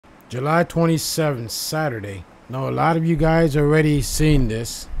July 27th, Saturday. Now, a lot of you guys already seen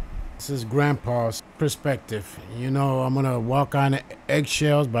this. This is Grandpa's perspective. You know, I'm gonna walk on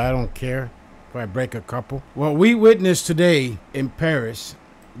eggshells, but I don't care if I break a couple. What we witnessed today in Paris,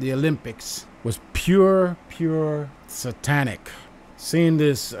 the Olympics, was pure satanic. Seeing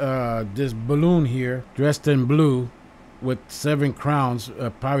this this balloon here, dressed in blue, with 7 crowns,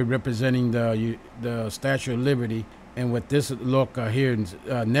 probably representing the Statue of Liberty, and with this look here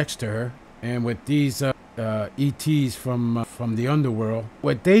next to her, and with these ETs from the underworld.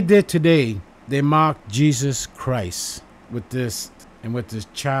 What they did today, they mocked Jesus Christ with this and with this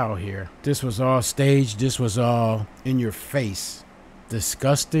child here. This was all staged. This was all in your face.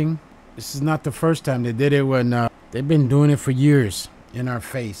 Disgusting. This is not the first time they did it. When they've been doing it for years in our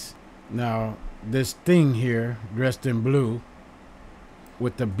face. Now, this thing here, dressed in blue,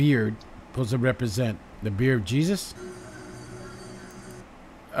 with the beard, supposed to represent the beard of Jesus.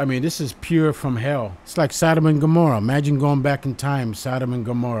 I mean, this is pure from hell. It's like Sodom and Gomorrah. Imagine going back in time, Sodom and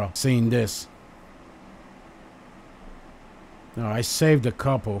Gomorrah, seeing this. No, I saved a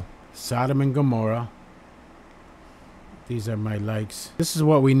couple. Sodom and Gomorrah. These are my likes. This is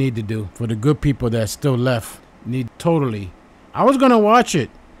what we need to do for the good people that still left. Need totally. I was gonna watch it.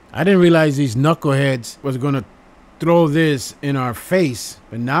 I didn't realize these knuckleheads was gonna throw this in our face.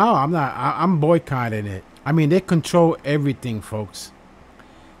 But now I'm not. I'm boycotting it. I mean, they control everything, folks.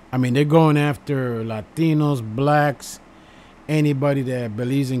 I mean, they're going after Latinos, blacks, anybody that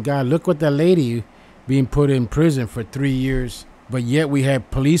believes in God. Look what that lady being put in prison for 3 years. But yet we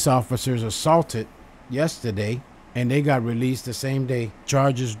had police officers assaulted yesterday, and they got released the same day.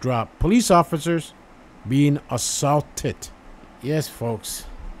 Charges dropped. Police officers being assaulted. Yes, folks.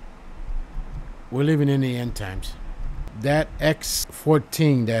 We're living in the end times. That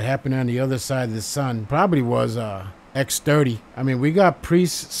X-14 that happened on the other side of the sun probably was X-30. I mean, we got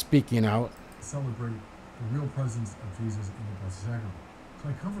priests speaking out. Celebrate the real presence of Jesus in the Blessed Sacrament. So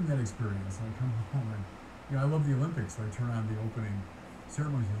I come from that experience. I come home and, you know, I love the Olympics. So I turn on the opening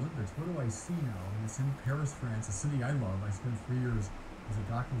ceremony of the Olympics. What do I see now? And it's in Paris, France, a city I love. I spent 3 years as a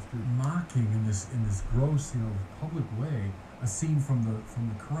doctoral student mocking in this gross, you know, public way a scene from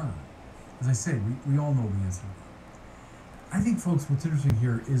the Quran. As I say, we all know the answer. I think, folks, what's interesting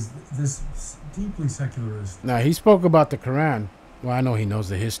here is this deeply secularist. Now, he spoke about the Quran. Well, I know he knows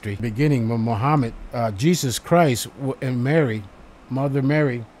the history. Beginning when Muhammad, Jesus Christ and Mary, Mother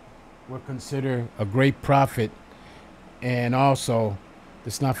Mary, were considered a great prophet. And also,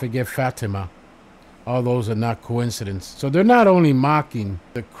 let's not forget Fatima. All those are not coincidence. So they're not only mocking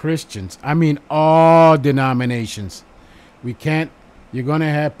the Christians. I mean, all denominations. We can't. You're going to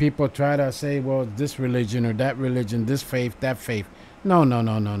have people try to say, well, this religion or that religion, this faith, that faith. No.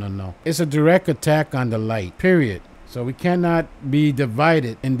 It's a direct attack on the light, period. So we cannot be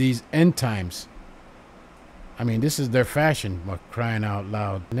divided in these end times. I mean, this is their fashion, but crying out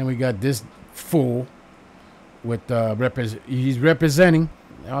loud. And then we got this fool with he's representing.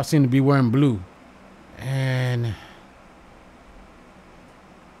 They all seem to be wearing blue. And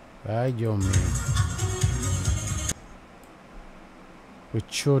ay, yo, man. With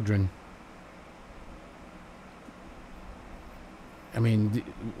children. I mean,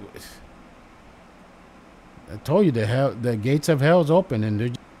 I told you the gates of hell's open,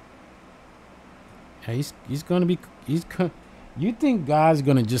 and he's gonna be you think God's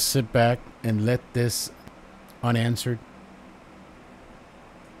gonna just sit back and let this unanswered?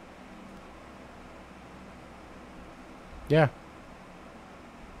 Yeah.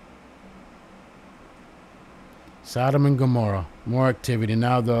 Sodom and Gomorrah, more activity.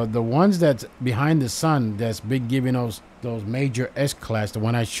 Now the ones that's behind the sun, that's big, giving those major S-class, the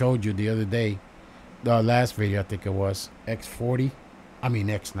one I showed you the other day, the last video I think it was, X40. I mean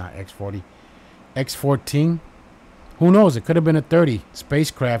not X40, X14. Who knows? It could have been a 30.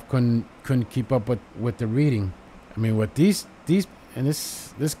 Spacecraft couldn't keep up with the reading. I mean, what these and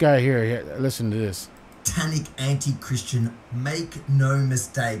this guy here, listen to this. Satanic anti-Christian, make no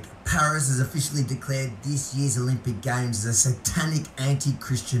mistake. Paris has officially declared this year's Olympic Games as a satanic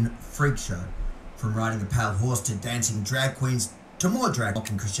anti-Christian freak show. From riding a pale horse to dancing drag queens to more drag,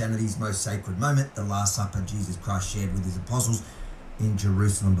 mocking Christianity's most sacred moment, the Last Supper Jesus Christ shared with his apostles in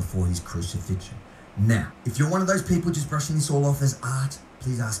Jerusalem before his crucifixion. Now, if you're one of those people just brushing this all off as art,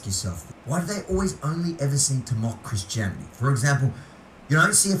 please ask yourself, why do they always only ever seem to mock Christianity? For example, you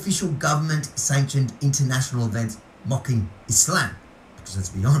don't see official government-sanctioned international events mocking Islam. Because let's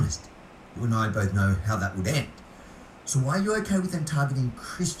be honest, you and I both know how that would end. So why are you okay with them targeting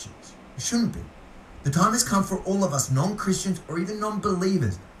Christians? You shouldn't be. The time has come for all of us non-Christians or even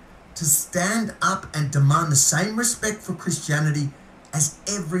non-believers to stand up and demand the same respect for Christianity as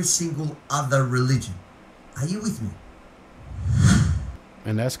every single other religion. Are you with me?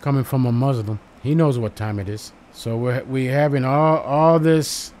 And that's coming from a Muslim. He knows what time it is. So we're having all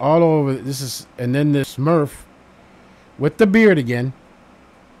this all over. This is, and then this Smurf with the beard again.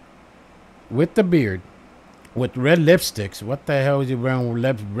 With the beard, with red lipsticks. What the hell is he wearing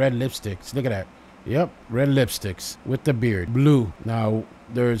with red lipsticks? Look at that. Yep, red lipsticks with the beard. Blue. Now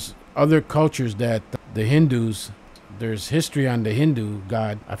there's other cultures that the Hindus. There's history on the Hindu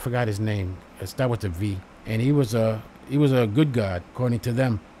god. I forgot his name. It started with a V, and he was a good god according to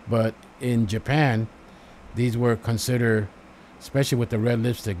them. But in Japan, these were considered, especially with the red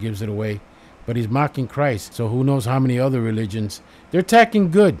lipstick, gives it away. But he's mocking Christ. So who knows how many other religions. They're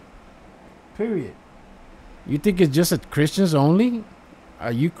attacking good. Period. You think it's just at Christians only?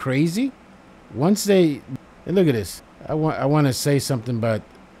 Are you crazy? Once they... Look at this. I want to say something, but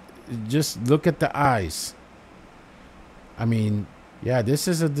just look at the eyes. I mean, yeah, this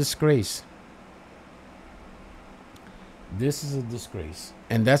is a disgrace. This is a disgrace.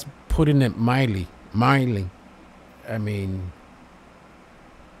 And that's putting it mildly. I mean,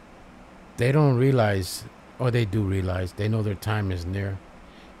 they don't realize, or they do realize, they know their time is near.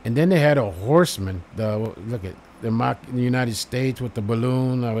 And then they had a horseman. Look at the mock in the United States with the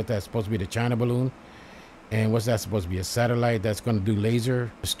balloon. What that's supposed to be, the China balloon. And what's that supposed to be? A satellite that's going to do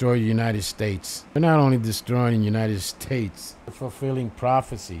laser? Destroy the United States. They're not only destroying the United States, they're fulfilling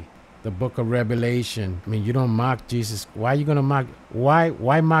prophecy. The book of Revelation. I mean, you don't mock Jesus. Why are you going to mock?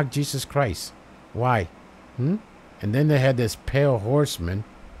 Why mock Jesus Christ? Why? And then they had this pale horseman,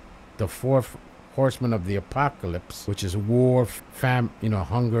 the fourth horseman of the apocalypse, which is war,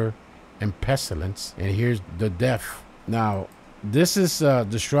 hunger, and pestilence. And here's the death. Now, this is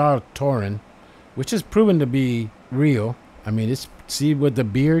the Shroud Turin, which is proven to be real. I mean, see with the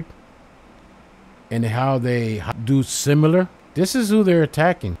beard and how they do similar. This is who they're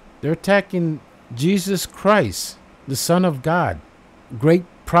attacking. They're attacking Jesus Christ, the Son of God, great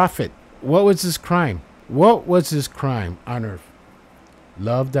prophet. What was his crime? What was his crime on earth?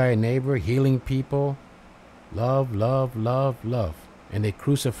 Love thy neighbor, healing people. Love, love, love, love. And they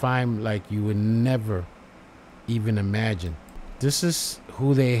crucify him like you would never even imagine. This is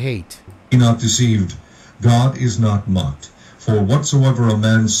who they hate. Be not deceived. God is not mocked. For whatsoever a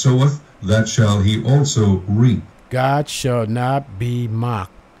man soweth, that shall he also reap. God shall not be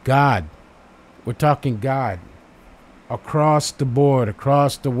mocked. God. We're talking God. Across the board,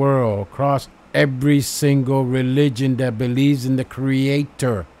 across the world, across every single religion that believes in the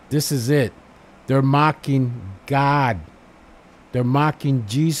Creator. This is it. They're mocking God. They're mocking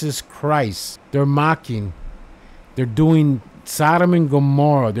Jesus Christ. They're doing Sodom and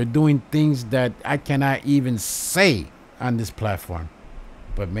Gomorrah. They're doing things that I cannot even say on this platform.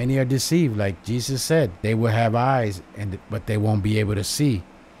 But many are deceived. Like Jesus said, they will have eyes, but they won't be able to see.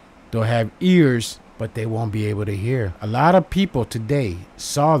 They'll have ears, but they won't be able to hear. A lot of people today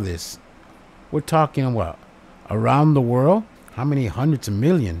saw this. We're talking what? Around the world? How many hundreds of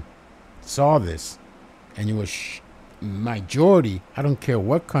millions saw this? And it was majority, I don't care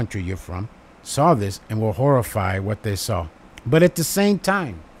what country you're from, saw this and were horrified what they saw. But at the same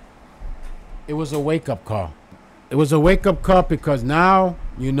time, it was a wake-up call. It was a wake-up call because now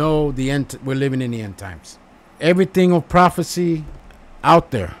you know we're living in the end times. Everything of prophecy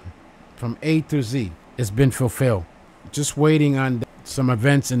out there, from A through Z, has been fulfilled. Just waiting on some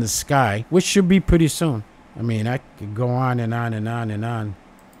events in the sky, which should be pretty soon. I mean, I could go on and on and on and on.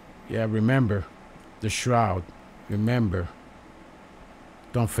 Yeah, remember the Shroud. Remember.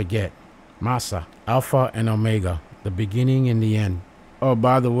 Don't forget. Masa, Alpha and Omega, the beginning and the end. Oh,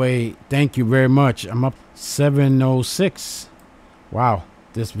 by the way, thank you very much. I'm up 706. Wow,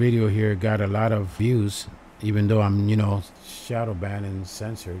 this video here got a lot of views, even though I'm, shadow banned and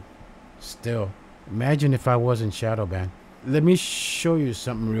censored. Still, imagine if I wasn't shadow banned. Let me show you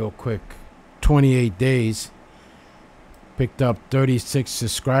something real quick. 28 days, picked up 36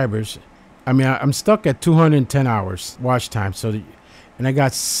 subscribers. I mean, I'm stuck at 210 hours watch time. And I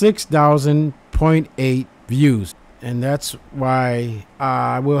got 6,000.8 views. And that's why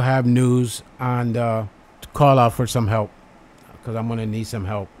I will have news on to call out for some help, because I'm going to need some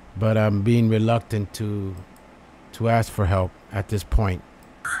help. But I'm being reluctant to ask for help at this point.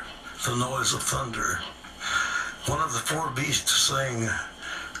 The noise of thunder. One of the four beasts saying,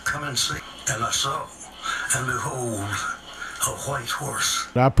 "Come and see." And I saw, and behold, a white horse.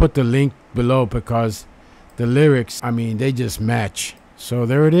 I'll put the link below because the lyrics, I mean, they just match. So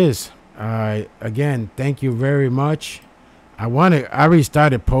there it is. Again, thank you very much. I already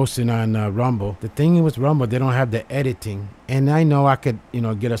started posting on Rumble. The thing with Rumble, they don't have the editing. And I know I could,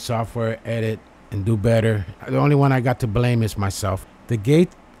 get a software edit and do better. The only one I got to blame is myself. The gate,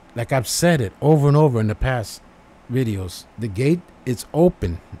 like I've said it over and over in the past videos, the gate is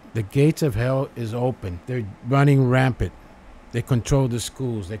open. The gates of hell is open. They're running rampant. They control the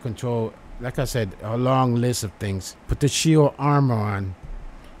schools. They control, like I said, a long list of things. Put the shield armor on.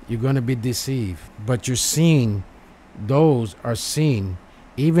 You're going to be deceived. But you're seeing, those are seen,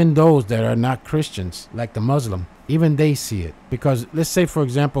 even those that are not Christians, like the Muslim, even they see it. Because let's say, for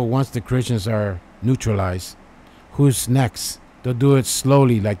example, once the Christians are neutralized, who's next? They'll do it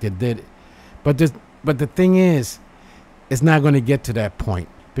slowly like they did. But the thing is, it's not going to get to that point.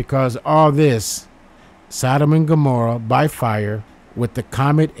 Because all this, Sodom and Gomorrah by fire, with the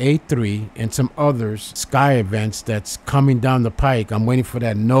Comet A3 and some others, sky events that's coming down the pike. I'm waiting for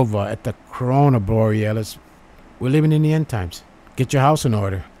that nova at the Corona Borealis. We're living in the end times. Get your house in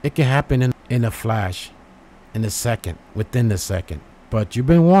order. It can happen in a flash, in a second, within the second. But you've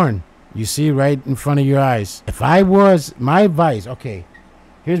been warned. You see right in front of your eyes. If I was, my advice, okay,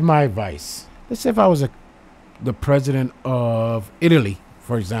 here's my advice. Let's say if I was the president of Italy,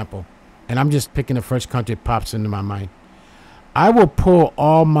 for example, and I'm just picking the first country that pops into my mind, I will pull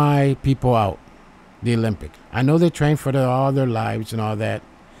all my people out, the Olympics. I know they train for all their lives and all that,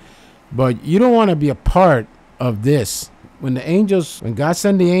 but you don't want to be a part of this. When God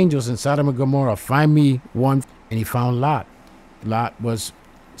sent the angels in Sodom and Gomorrah, find me one, and he found Lot. Lot was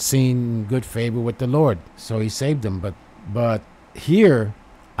seen good favor with the Lord, so he saved him. But here,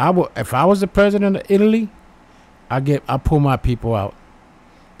 if I was the president of Italy, I'll pull my people out.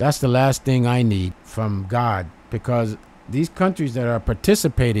 That's the last thing I need from God, because these countries that are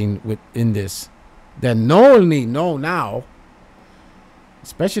participating in this, that only know now,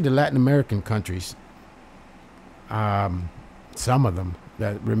 especially the Latin American countries, some of them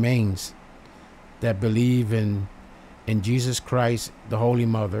that remains, that believe in Jesus Christ, the Holy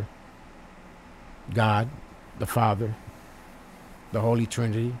Mother, God, the Father, the Holy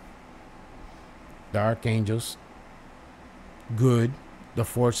Trinity, the archangels, good, the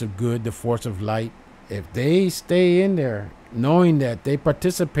force of good, the force of light. If they stay in there knowing that they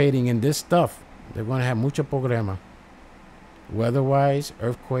participating in this stuff, they're going to have mucho problema. Weather-wise,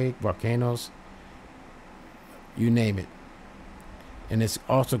 earthquake, volcanoes, you name it. And it's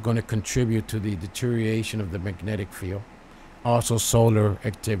also going to contribute to the deterioration of the magnetic field. Also solar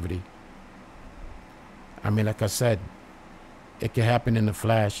activity. I mean, like I said, it can happen in a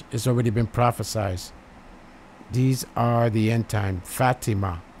flash. It's already been prophesied. These are the end time.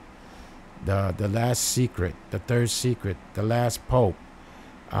 Fatima, the last secret, the third secret, the last pope.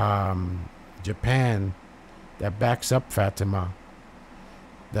 Japan, that backs up Fatima.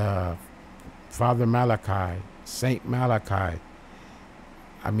 The Father Malachi, Saint Malachi.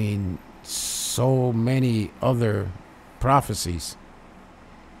 I mean, so many other prophecies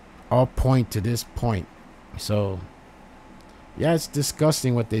all point to this point. So, yeah, it's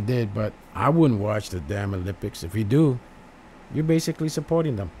disgusting what they did, but I wouldn't watch the damn Olympics. If you do, you're basically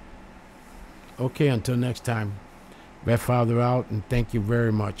supporting them. Okay, until next time, Red Father out, and thank you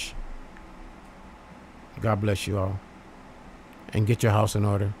very much. God bless you all. And get your house in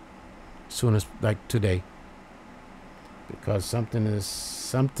order as soon as, like today. Because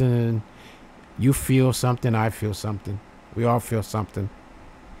something, you feel something, I feel something. We all feel something.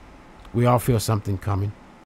 We all feel something coming.